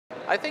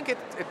I think it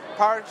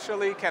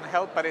partially can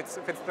help, but if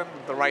it's done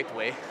the right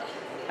way.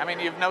 I mean,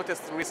 you've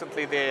noticed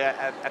recently the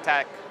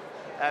attack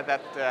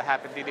that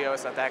happened,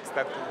 DDoS attacks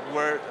that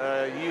were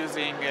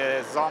using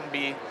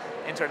zombie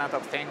Internet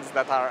of Things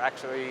that are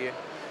actually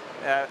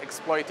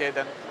exploited,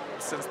 and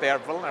since they are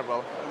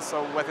vulnerable.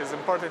 So what is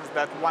important is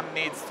that one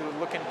needs to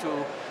look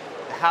into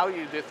how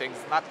you do things,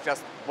 not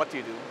just what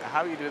you do.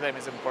 How you do them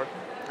is important.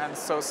 And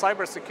so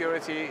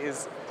cybersecurity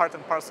is part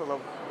and parcel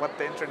of what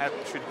the internet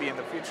should be in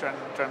the future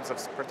in terms of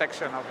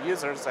protection of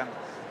users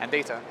and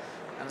data.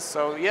 And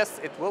so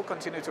yes, it will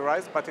continue to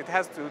rise, but it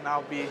has to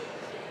now be,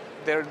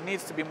 there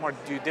needs to be more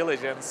due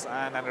diligence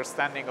and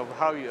understanding of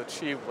how you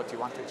achieve what you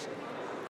want to achieve.